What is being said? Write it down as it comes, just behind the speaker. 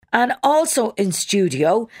And also in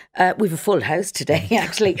studio, we've a full house today,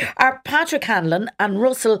 actually, are Patrick Hanlon and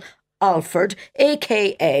Russell Alford,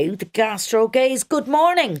 a.k.a. the Gastro Gays. Good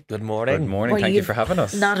morning. Good morning. Good morning. Thank you for having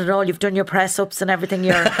us. Not at all. You've done your press-ups and everything.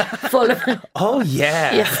 You're full of... Oh,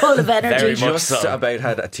 yeah. You're full of energy. Very much Just so. about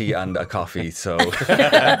had a tea and a coffee, so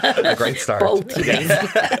a great start. Both, you mean.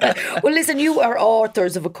 Well, listen, you are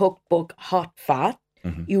authors of a cookbook, Hot Fat.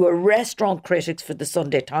 Mm-hmm. You are restaurant critics for the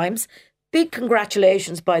Sunday Times. Big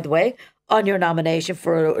congratulations, by the way, on your nomination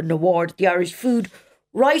for an award at the Irish Food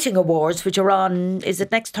Writing Awards, which are on, is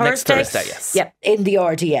it next Thursday? Next Thursday, yes. Yeah, in the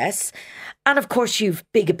RDS. And of course, you've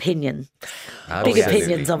big opinions on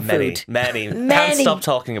food. Many. Can't stop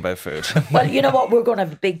talking about food. Well, you know what? We're going to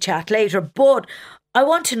have a big chat later. But I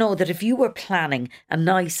want to know that if you were planning a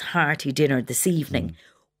nice hearty dinner this evening,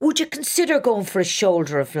 would you consider going for a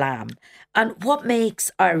shoulder of lamb? And what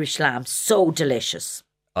makes Irish lamb so delicious?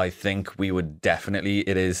 I think we would definitely,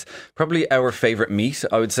 it is probably our favourite meat,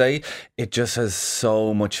 I would say. It just has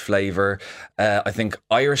so much flavour. I think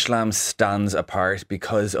Irish lamb stands apart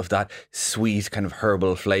because of that sweet kind of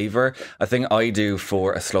herbal flavour. A thing I do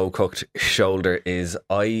for a slow cooked shoulder is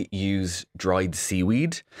I use dried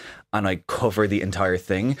seaweed and I cover the entire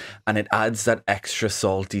thing, and it adds that extra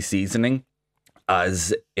salty seasoning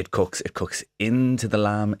as it cooks. It cooks into the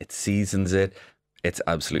lamb, it seasons it. It's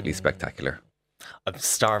absolutely spectacular. I'm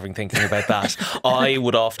starving thinking about that. I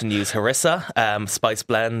would often use harissa, spice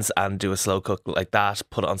blends, and do a slow cook like that.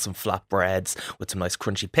 Put it on some flatbreads with some nice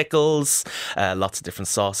crunchy pickles, lots of different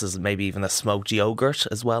sauces, maybe even a smoked yogurt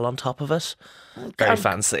as well on top of it. Very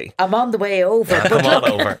fancy. I'm on the way over. Yeah, come on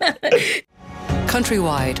over.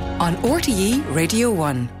 Countrywide on RTE Radio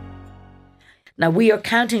 1. Now, we are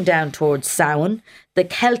counting down towards Samhain, the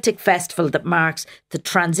Celtic festival that marks the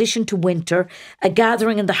transition to winter, a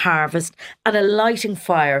gathering in the harvest, and a lighting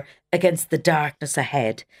fire against the darkness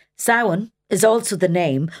ahead. Samhain is also the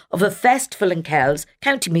name of a festival in Kells,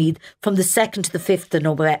 County Meath, from the 2nd to the 5th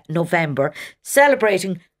of November,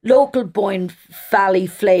 celebrating local Boyne Valley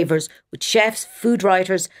flavours with chefs, food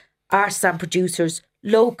writers, artisan producers,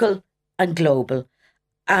 local and global.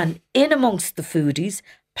 And in amongst the foodies,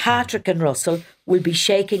 Patrick and Russell will be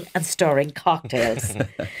shaking and stirring cocktails.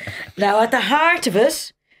 Now, at the heart of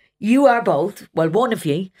it, you are both, well, one of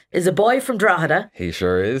you is a boy from Drogheda. He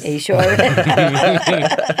sure is. He sure is. And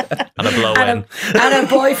a blow-in. And a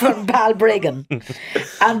boy from Balbriggan.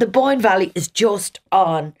 And the Boyne Valley is just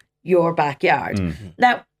on your backyard.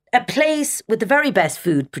 Now, a place with the very best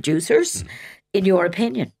food producers, in your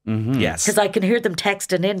opinion. Yes. Because I can hear them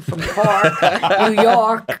texting in from Cork, New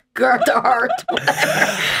York, Gertrude,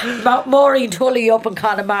 Maureen Tully up in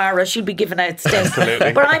Connemara. She'll be giving out stints.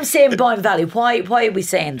 Absolutely. But I'm saying Boyne Valley. Why are we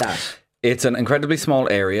saying that? It's an incredibly small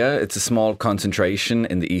area. It's a small concentration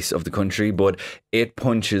in the east of the country, but it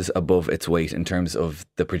punches above its weight in terms of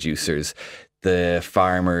the producers, the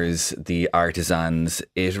farmers, the artisans.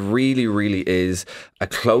 It really, really is a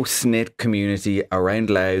close-knit community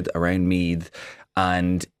around Louth, around Meath,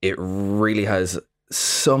 and it really has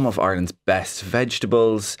some of Ireland's best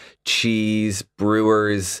vegetables, cheese,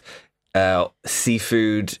 brewers,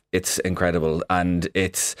 seafood. It's incredible, and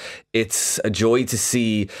it's a joy to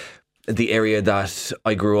see the area that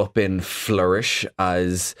I grew up in flourish.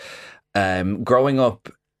 As growing up,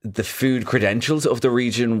 the food credentials of the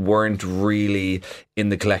region weren't really in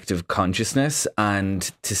the collective consciousness,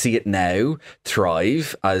 and to see it now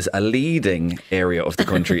thrive as a leading area of the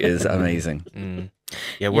country is amazing.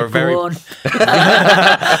 Yeah, we're very... No.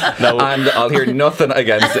 And I'll hear nothing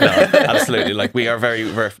against it. Absolutely. Like, we're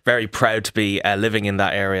very proud to be living in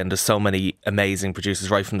that area, and there's so many amazing producers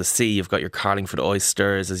right from the sea. You've got your Carlingford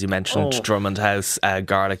oysters, as you mentioned, Drummond House,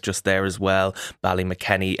 garlic just there as well,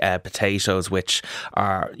 Ballymckenny potatoes, which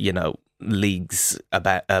are, you know, leagues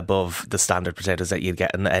above the standard potatoes that you'd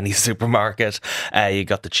get in any supermarket. You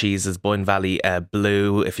got the cheeses, Boyne Valley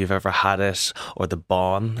Blue, if you've ever had it, or the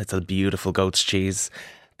Bawn. It's a beautiful goat's cheese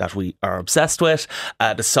that we are obsessed with.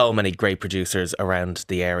 There's so many great producers around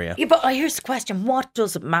the area. Yeah, but here's the question. What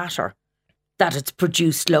does it matter that it's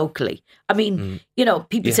produced locally? I mean, you know,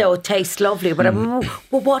 people say, oh, it tastes lovely, but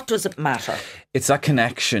well, what does it matter? It's that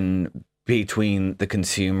connection between the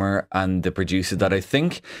consumer and the producer that I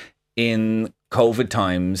think in COVID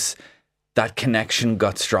times, that connection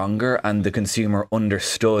got stronger and the consumer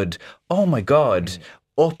understood, oh my God,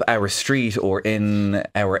 up our street or in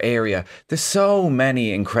our area, there's so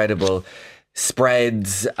many incredible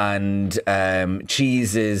spreads and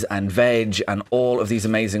cheeses and veg and all of these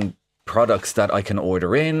amazing products that I can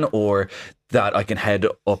order in, or that I can head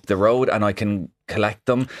up the road and I can collect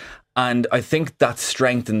them. And I think that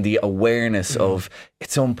strengthened the awareness of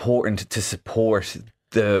it's so important to support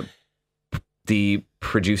the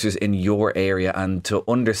producers in your area and to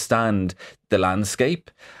understand the landscape.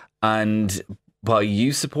 And by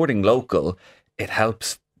you supporting local, it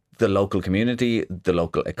helps the local community, the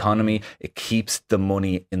local economy. It keeps the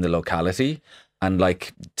money in the locality. And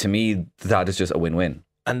like, to me, that is just a win-win.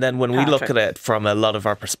 And then when we look at it from a lot of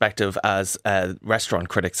our perspective as restaurant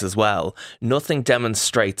critics as well, nothing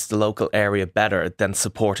demonstrates the local area better than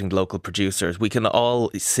supporting local producers. We can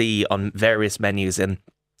all see on various menus in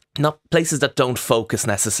not places that don't focus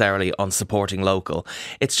necessarily on supporting local.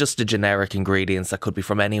 It's just the generic ingredients that could be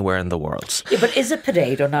from anywhere in the world. Yeah, but is a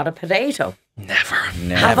potato not a potato? Never.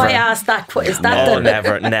 Have I asked that? Is that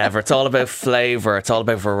never. It's all about flavour. It's all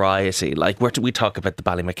about variety. Like we talk about the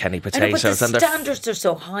Ballymackenny potatoes. But the standards are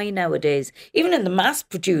so high nowadays, even in the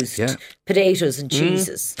mass-produced potatoes and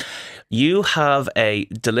cheeses. You have a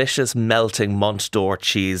delicious melting Mont d'Or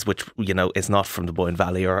cheese, which, you know, is not from the Boyne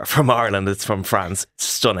Valley or from Ireland. It's from France. It's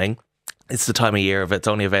stunning. It's the time of year of it. It's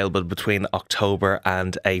only available between October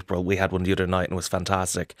and April. We had one the other night and it was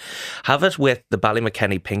fantastic. Have it with the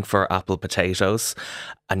Ballymackenny pink fir apple potatoes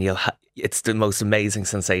and it's the most amazing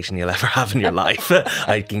sensation you'll ever have in your life.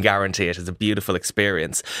 I can guarantee it. It's a beautiful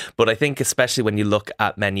experience. But I think especially when you look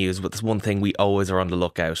at menus, there's one thing we always are on the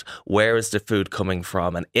lookout. Where is the food coming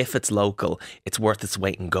from? And if it's local, it's worth its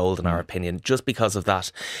weight in gold in our opinion, just because of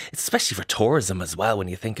that. Especially for tourism as well, when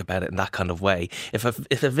you think about it in that kind of way. If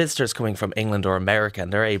a visitor is coming from England or America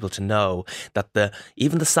and they're able to know that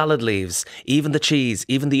even the salad leaves, even the cheese,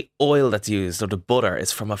 even the oil that's used or the butter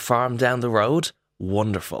is from a farm down the road,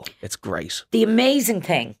 wonderful. It's great. The amazing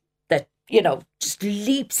thing that, you know, just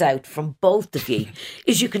leaps out from both of you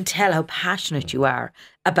is you can tell how passionate you are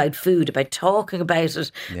about food, about talking about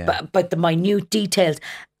it, about the minute details.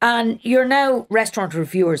 And you're now restaurant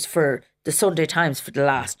reviewers for the Sunday Times for the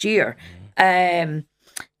last year.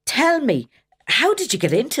 Tell me, how did you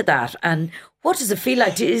get into that? And what does it feel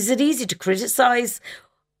like? Is it easy to criticise?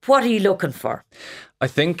 What are you looking for? I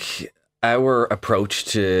think our approach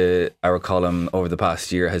to our column over the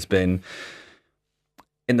past year has been,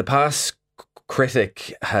 in the past,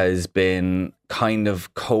 critic has been kind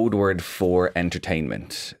of code word for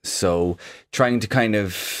entertainment. So trying to kind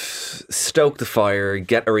of stoke the fire,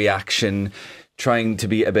 get a reaction, trying to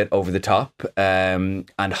be a bit over the top and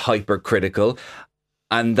hypercritical.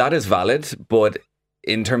 And that is valid. But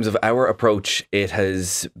in terms of our approach, it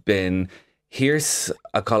has been, here's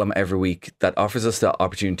a column every week that offers us the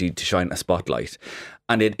opportunity to shine a spotlight.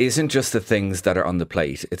 And it isn't just the things that are on the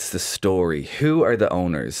plate, it's the story. Who are the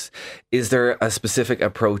owners? Is there a specific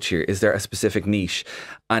approach here? Is there a specific niche?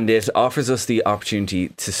 And it offers us the opportunity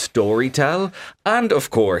to storytell and, of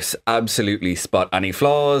course, absolutely spot any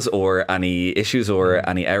flaws or any issues or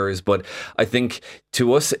any errors. But I think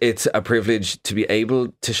to us, it's a privilege to be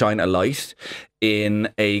able to shine a light in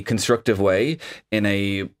a constructive way, in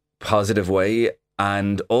a positive way,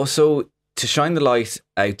 and also to shine the light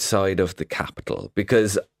outside of the capital,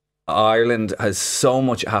 because Ireland has so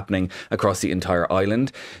much happening across the entire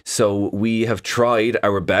island. So we have tried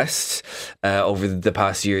our best over the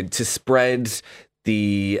past year to spread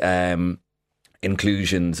the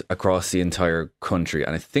inclusions across the entire country.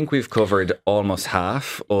 And I think we've covered almost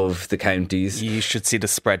half of the counties. You should see the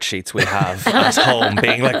spreadsheets we have at home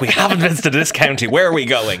being like, we haven't visited this county. Where are we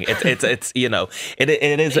going? It's you know, it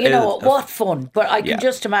is. You know, what fun. But I can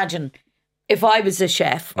just imagine if I was a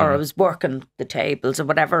chef or I was working the tables or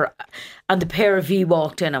whatever, and the pair of you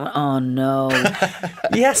walked in, I went, oh no.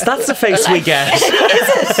 Yes, that's the face we get.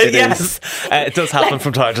 Is it? Yes. It does happen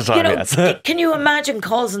from time to time, you know, yes. Can you imagine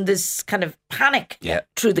causing this kind of panic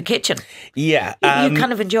through the kitchen? Yeah. You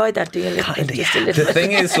kind of enjoyed that, do you? Just a little The bit.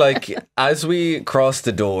 thing is, like, as we cross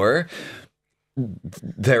the door,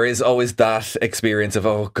 there is always that experience of,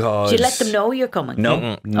 oh God. Do you let them know you're coming?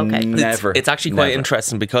 No, Okay. Never. It's actually quite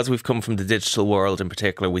interesting because we've come from the digital world in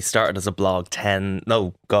particular. We started as a blog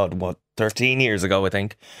 13 years ago, I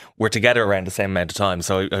think. We're together around the same amount of time,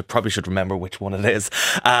 so I probably should remember which one it is.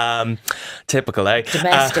 Typical, eh?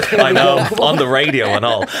 Domestic. I know, on the radio and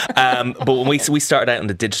all. But when we started out in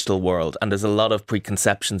the digital world, and there's a lot of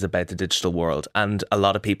preconceptions about the digital world, and a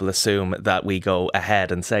lot of people assume that we go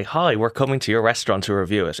ahead and say, hi, we're coming to your restaurant to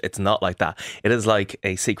review it. It's not like that. It is like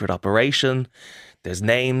a secret operation. There's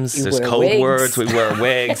names, there's code words, we wear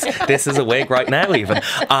wigs. This is a wig right now even.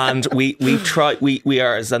 And we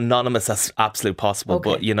are as anonymous as absolute possible.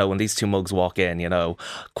 Okay. But, you know, when these two mugs walk in, you know,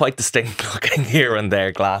 quite distinct looking here and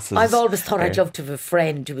there, glasses. I've always thought I'd love to have a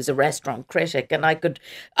friend who was a restaurant critic, and I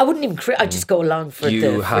wouldn't even, I'd just go along for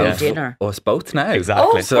the dinner. Us both now.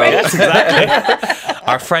 Exactly. Oh, so, yes, exactly.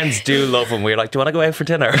 Our friends do love them. We're like, do you want to go out for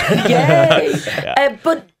dinner? Yay.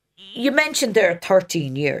 But you mentioned there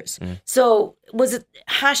 13 years. So was it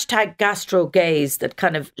hashtag Gastro Gays that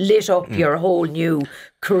kind of lit up your whole new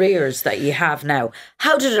careers that you have now?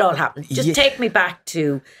 How did it all happen? Just take me back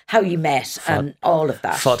to how you met and all of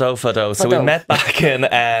that. Fado. So we met back in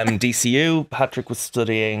DCU. Patrick was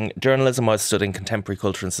studying journalism. I was studying contemporary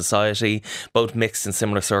culture and society, both mixed in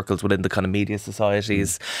similar circles within the kind of media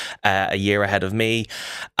societies, a year ahead of me.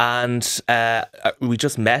 And we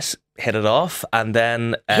just met, hit it off, and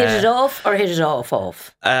then hit it off or hit it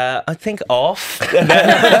off? I think off,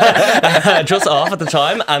 just off at the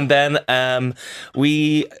time, and then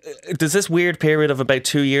there's this weird period of about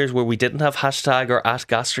 2 years where we didn't have hashtag or at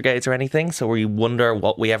Gastro Gays or anything, so we wonder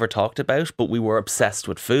what we ever talked about, but we were obsessed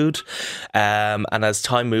with food, and as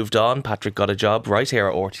time moved on, Patrick got a job right here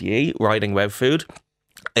at RTE writing about food.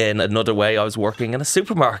 In another way, I was working in a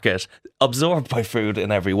supermarket, absorbed by food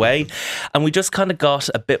in every way. And we just kind of got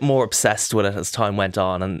a bit more obsessed with it as time went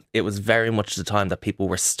on. And it was very much the time that people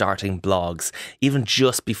were starting blogs, even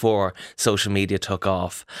just before social media took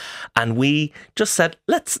off. And we just said,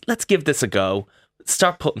 let's give this a go,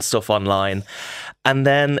 start putting stuff online. And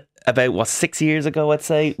then about 6 years ago, I'd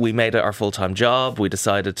say, we made it our full-time job. We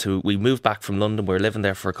moved back from London. We were living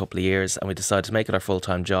there for a couple of years, and we decided to make it our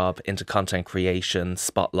full-time job into content creation,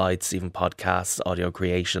 spotlights, even podcasts, audio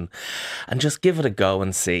creation, and just give it a go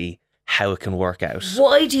and see how it can work out.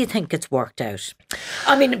 Why do you think it's worked out?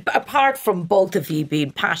 I mean, apart from both of you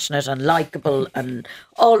being passionate and likeable and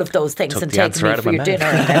all of those things, and taking me for your dinner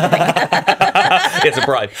and everything. It's a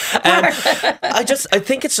bribe. I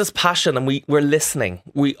think it's just passion, and we're listening.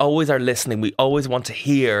 We always are listening. We always want to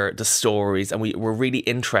hear the stories, and we're really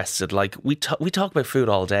interested. Like we talk about food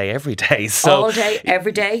all day, every day. So all day,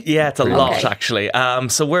 every day? Yeah, it's a lot actually.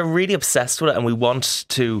 So we're really obsessed with it, and we want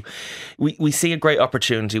to. We see a great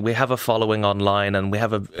opportunity. We have a following online, and we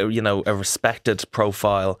have a respected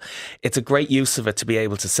profile. It's a great use of it to be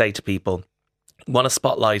able to say to people, want a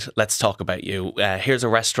spotlight, let's talk about you. Here's a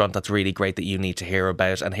restaurant that's really great that you need to hear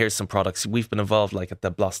about, and here's some products. We've been involved like at the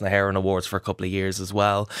Blossom Heron Awards for a couple of years as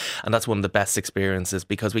well, and that's one of the best experiences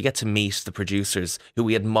because we get to meet the producers who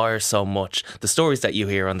we admire so much. The stories that you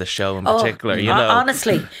hear on the show in particular,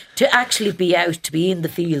 honestly, to actually be out, to be in the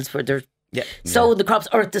fields where they're sowing the crops,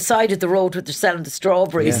 or at the side of the road where they're selling the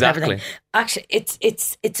strawberries and everything. Actually, it's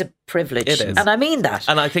a privilege. It is. And I mean that.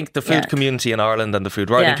 And I think the food community in Ireland and the food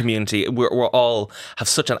writing community, we're all have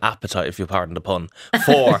such an appetite, if you pardon the pun,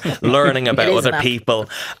 for learning about other people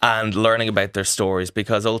and learning about their stories,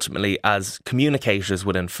 because ultimately as communicators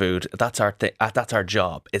within food, that's our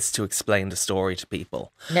job. It's to explain the story to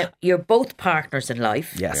people. Now, you're both partners in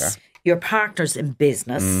life. Yes. You're partners in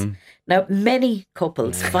business. Now, many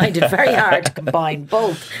couples find it very hard to combine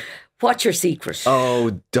both. What's your secret?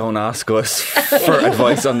 Oh, don't ask us for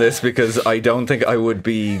advice on this, because I don't think I would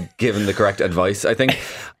be given the correct advice. I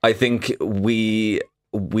think we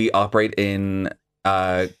operate in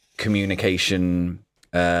a communication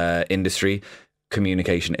industry.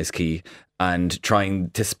 Communication is key, and trying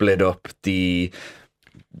to split up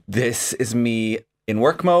this is me in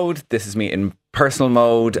work mode, this is me in personal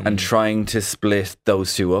mode, and trying to split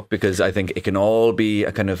those two up, because I think it can all be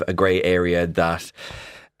a kind of a grey area that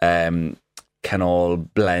can all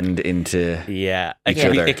blend into each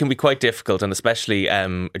other. It can be quite difficult, and especially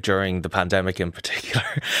during the pandemic in particular.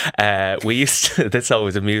 We used to, this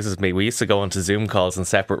always amuses me, we used to go onto Zoom calls in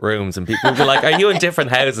separate rooms, and people would be like, are you in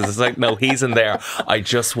different houses? It's like, no, he's in there. I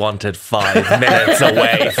just wanted 5 minutes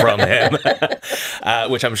away from him.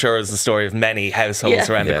 Which I'm sure is the story of many households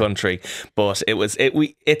around the country. But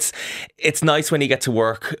it's nice when you get to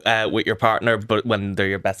work with your partner, but when they're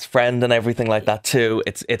your best friend and everything like that too,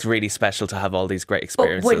 it's really special to have all these great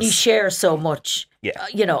experiences. But when you share so much,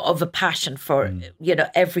 of a passion for,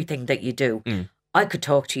 everything that you do, I could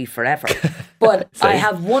talk to you forever. But I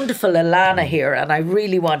have wonderful Alana here, and I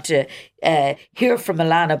really want to hear from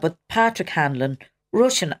Alana. But Patrick Hanlon,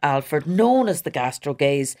 Russell Alford, known as the Gastro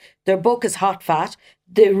Gays, their book is Hot Fat.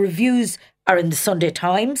 The reviews are in the Sunday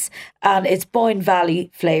Times, and it's Boyne Valley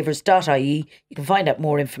flavours.ie. You can find out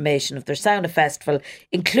more information of their sauna festival,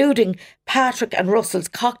 including Patrick and Russell's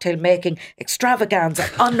cocktail making extravaganza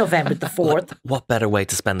on November the 4th. What better way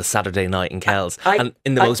to spend a Saturday night in Kells? And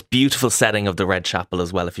in the most beautiful setting of the Red Chapel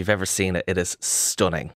as well. If you've ever seen it, it is stunning.